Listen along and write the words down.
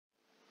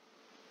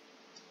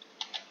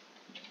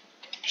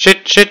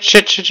Shit, shit,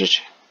 shit, shit, shit,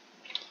 shit.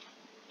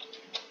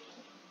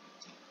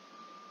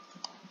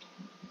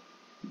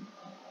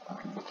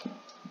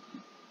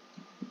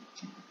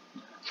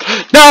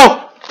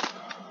 No!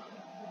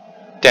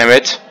 Damn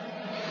it.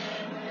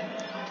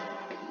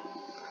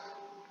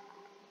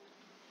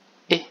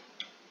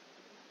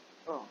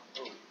 Oh,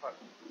 fuck.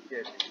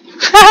 Yeah.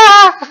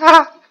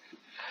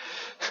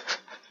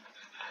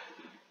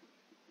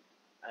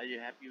 Are you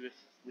happy with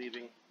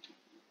leaving?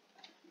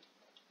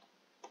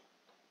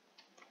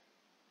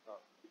 Oh.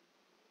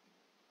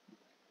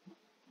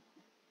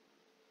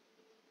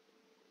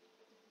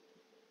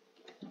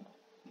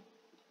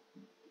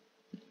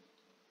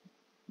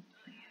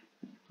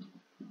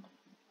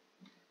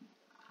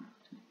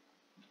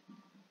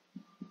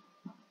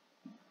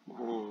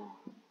 Ooh.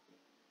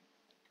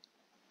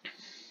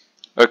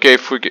 Okay,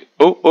 if we get...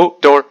 Oh,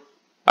 door.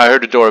 I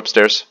heard a door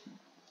upstairs.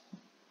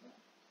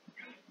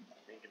 I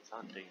think it's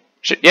hunting.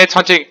 Shit, yeah, it's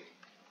hunting.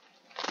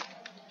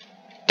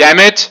 Damn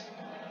it!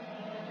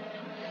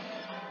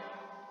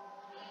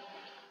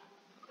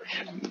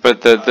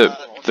 But the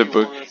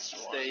book... Want us to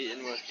stay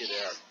and work it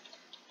out?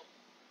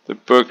 The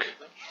book...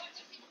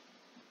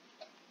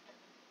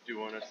 Do you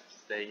want us to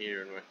stay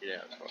here and work it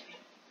out, Josh?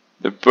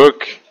 The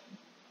book...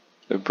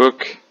 The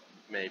book...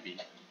 Maybe.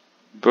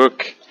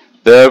 Book...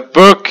 The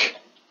book!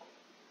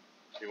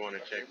 Do you want to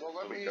check Well,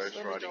 let some me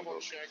ghostwriting double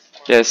books? check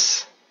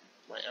Yes.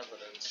 my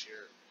evidence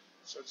here.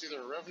 So it's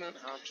either Revenant,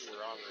 Hunt, or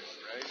Robbery,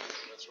 right?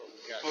 That's what we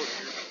got here.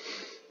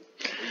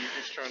 Are you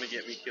just trying to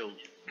get me killed?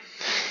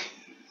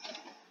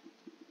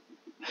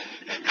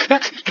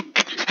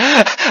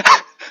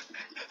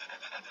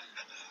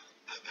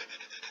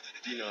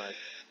 You know it.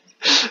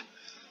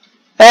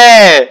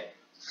 Hey!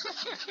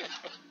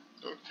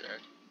 Okay.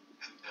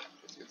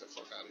 Let's get the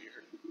fuck out of here.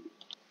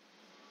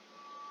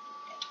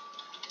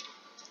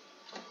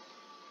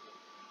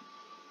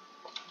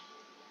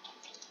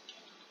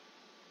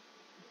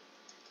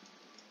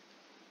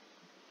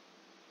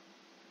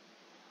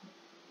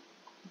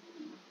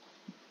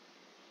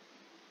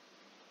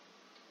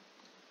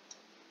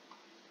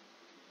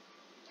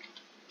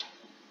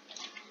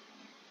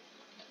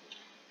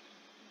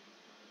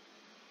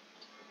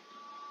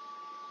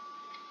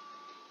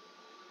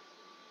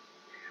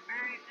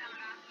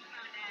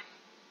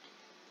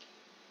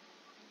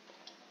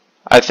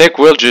 I think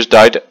Will just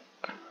died.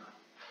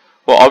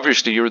 Well,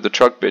 obviously you're the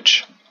truck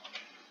bitch.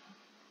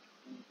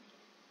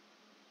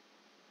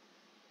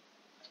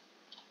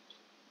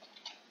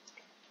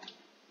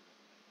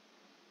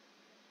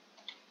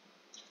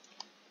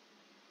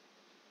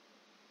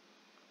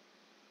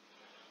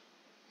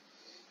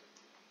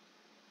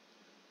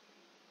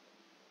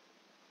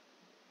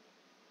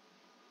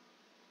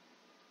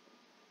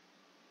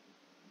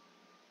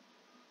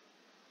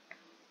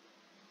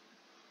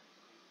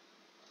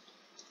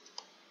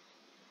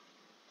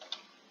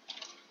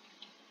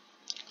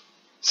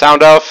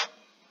 Sound off.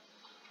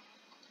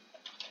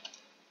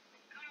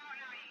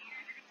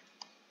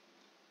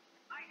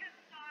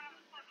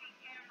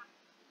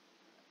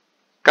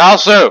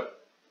 Calso!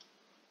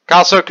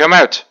 Calso, come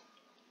out.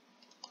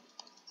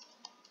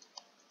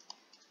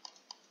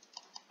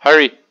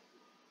 Hurry.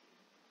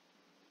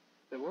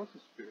 There was a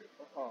spirit.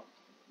 Oh,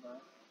 no.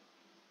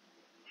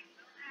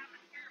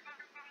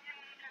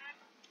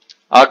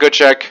 I'll go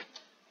check.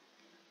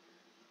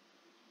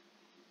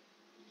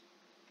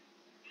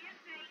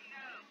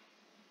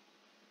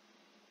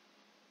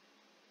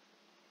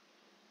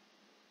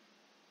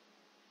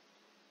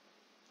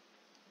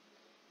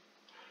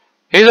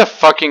 He's a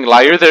fucking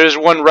liar. There is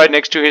one right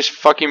next to his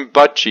fucking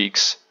butt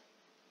cheeks.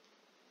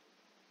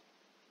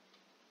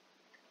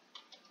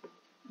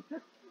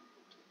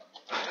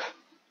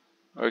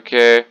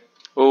 Okay.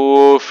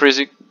 Oh,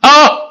 freezing.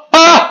 Oh!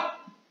 Ah!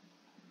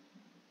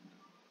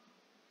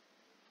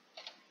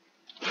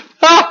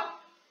 Ah!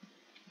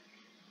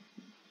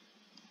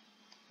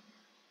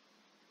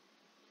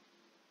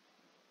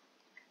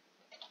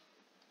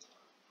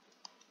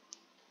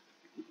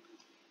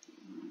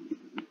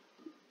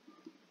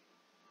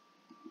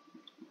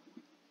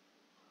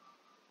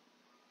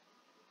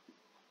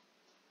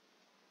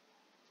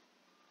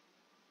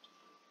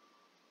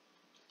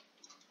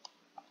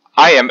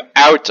 I am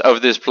out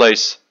of this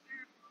place.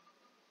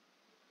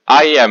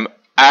 I am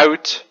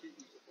out.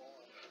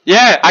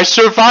 Yeah, I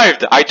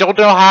survived. I don't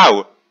know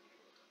how.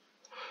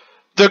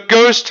 The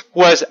ghost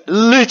was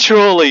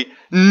literally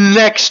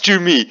next to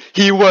me.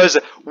 He was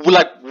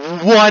like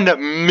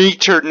 1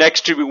 meter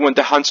next to me when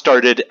the hunt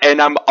started,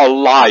 and I'm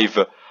alive.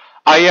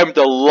 I am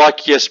the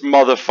luckiest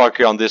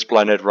motherfucker on this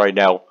planet right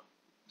now.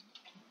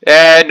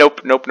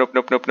 Nope.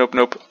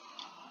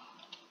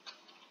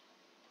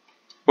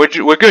 We're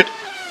good.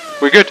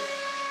 We're good.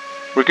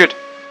 We're good.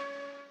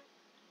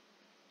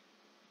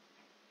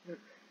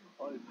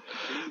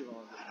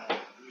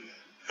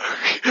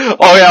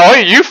 Oh yeah, oh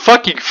you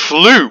fucking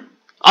flew.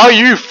 Oh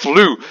you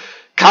flew.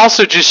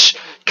 Calso just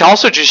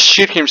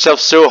shit himself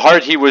so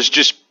hard he was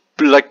just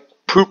like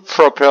poop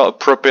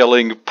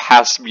propelling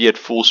past me at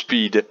full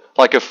speed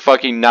like a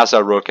fucking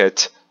NASA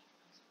rocket.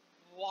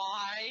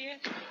 Why?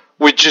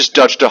 We just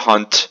dodged the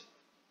hunt.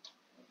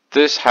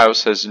 This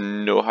house has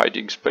no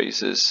hiding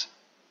spaces.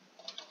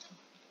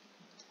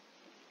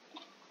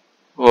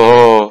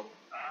 Oh.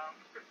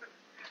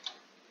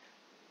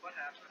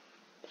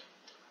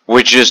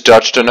 We just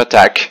dodged an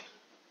attack.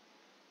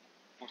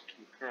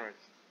 Fucking Christ.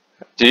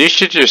 Did you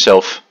shoot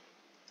yourself?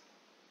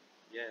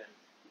 Yeah.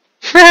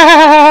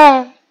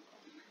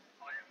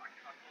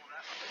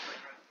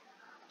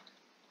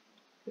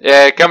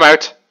 Yeah, come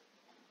out.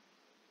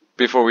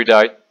 Before we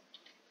die.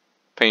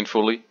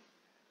 Painfully.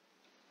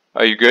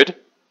 Are you good?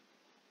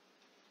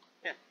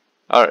 Yeah.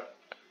 Alright.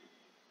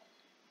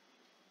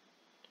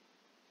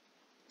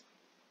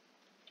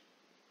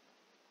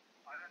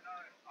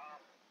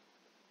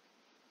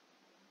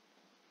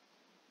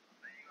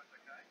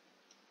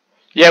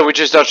 Yeah, we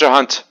just dodged a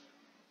hunt.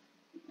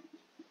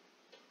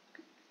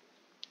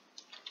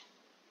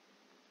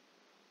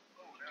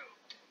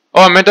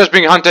 Oh, Amanda's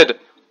being hunted.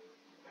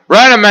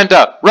 Run,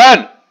 Amanda!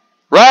 Run!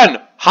 Run!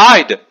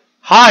 Hide!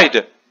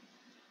 Hide!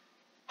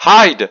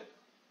 Hide!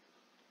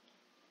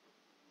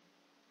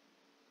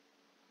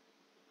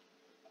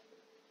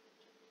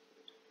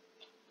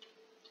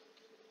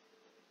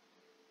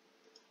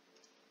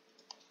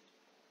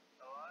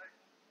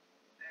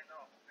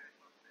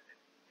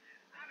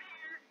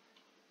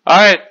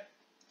 Alright.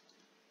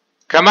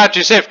 Come out,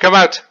 you're safe. Come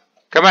out.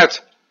 Come out.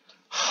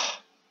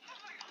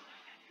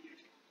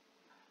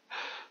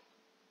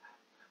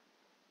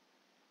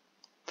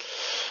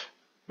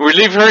 We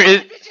leave her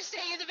in. Bitches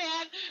staying in the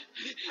van.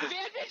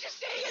 Bitches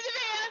staying in the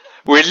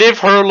van. We leave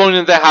her alone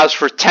in the house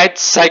for 10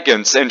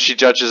 seconds and she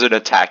judges an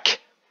attack.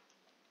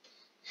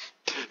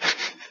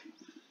 Bitches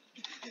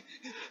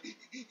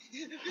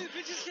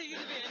staying in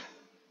the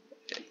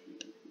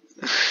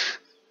van.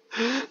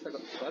 I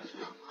got touched.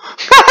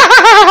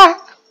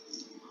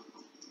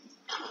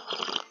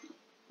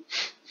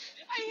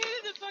 I hid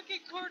in the fucking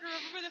corner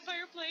over by the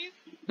fireplace.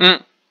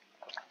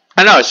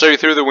 I know, I saw you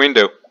through the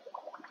window.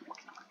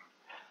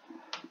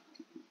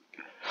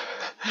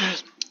 I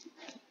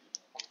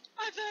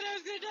thought I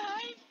was gonna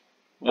die.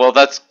 Well,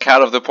 that's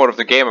kind of the point of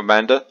the game,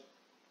 Amanda.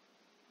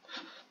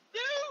 No.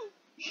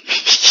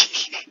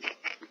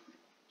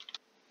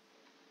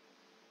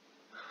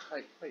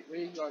 Hey, wait, where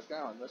are you guys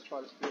going? Let's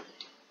try this bit.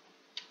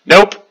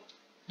 Nope.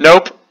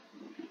 Nope.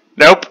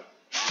 Nope.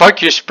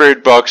 Fuck your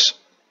spirit box.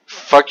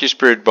 Fuck your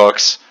spirit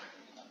box.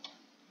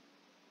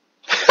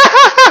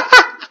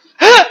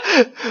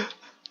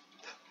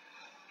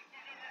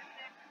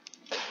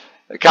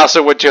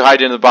 Castle went to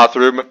hide in the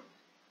bathroom.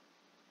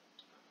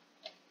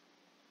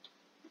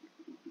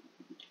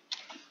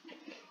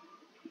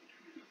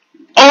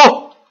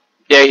 Oh!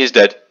 Yeah, he's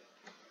dead.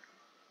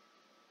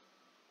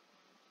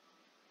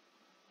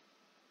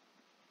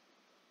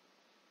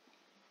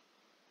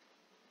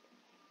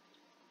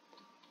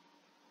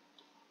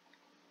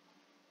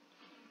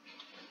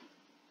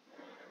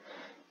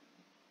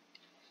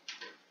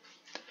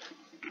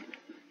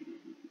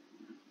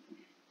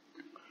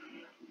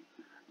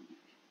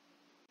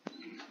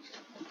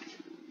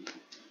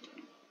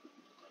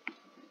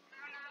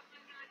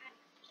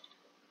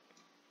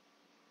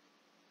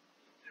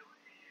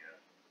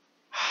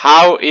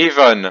 How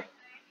even?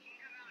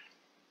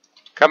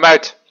 Come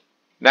out.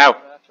 Now.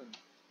 What happened?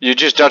 You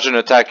just dodged an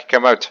attack.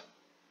 Come out.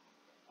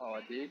 Oh,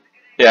 I did?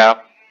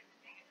 Yeah.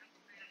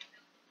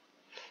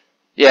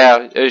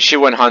 Yeah, she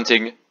went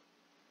hunting.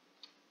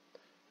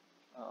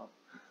 Oh.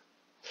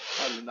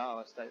 I didn't know.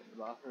 I stayed in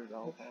the bathroom the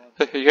whole time.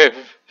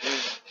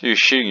 You're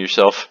shooting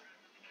yourself.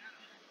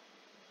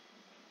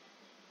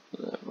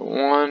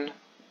 One.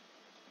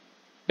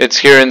 It's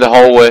here in the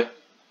hallway.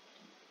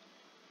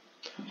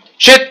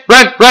 Shit!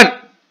 Run! Run!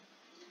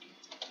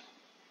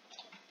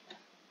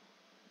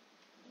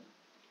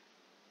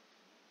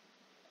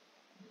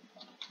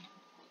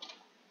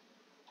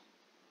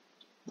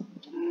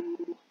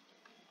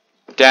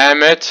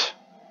 Damn it.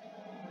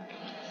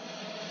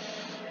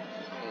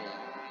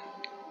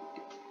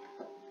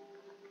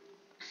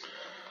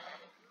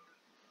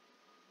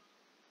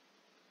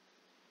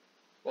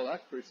 Well,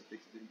 that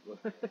crucifix didn't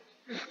work. Great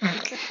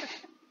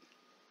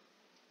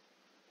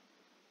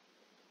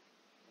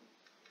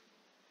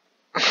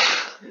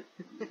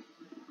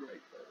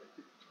photo.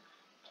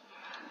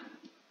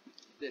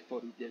 Dead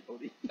body, dead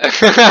body.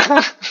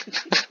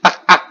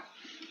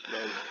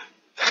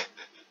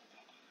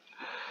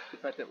 The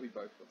fact that we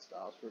both got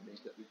stars for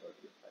means that we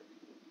both get paid.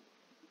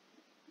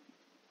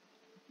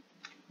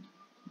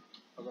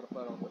 I got a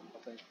photo of it, I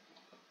think.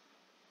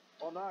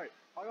 Oh no, I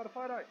got a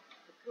photo. It's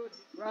good.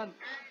 Run.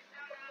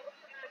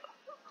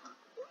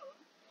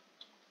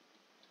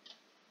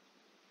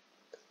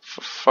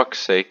 For fuck's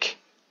sake.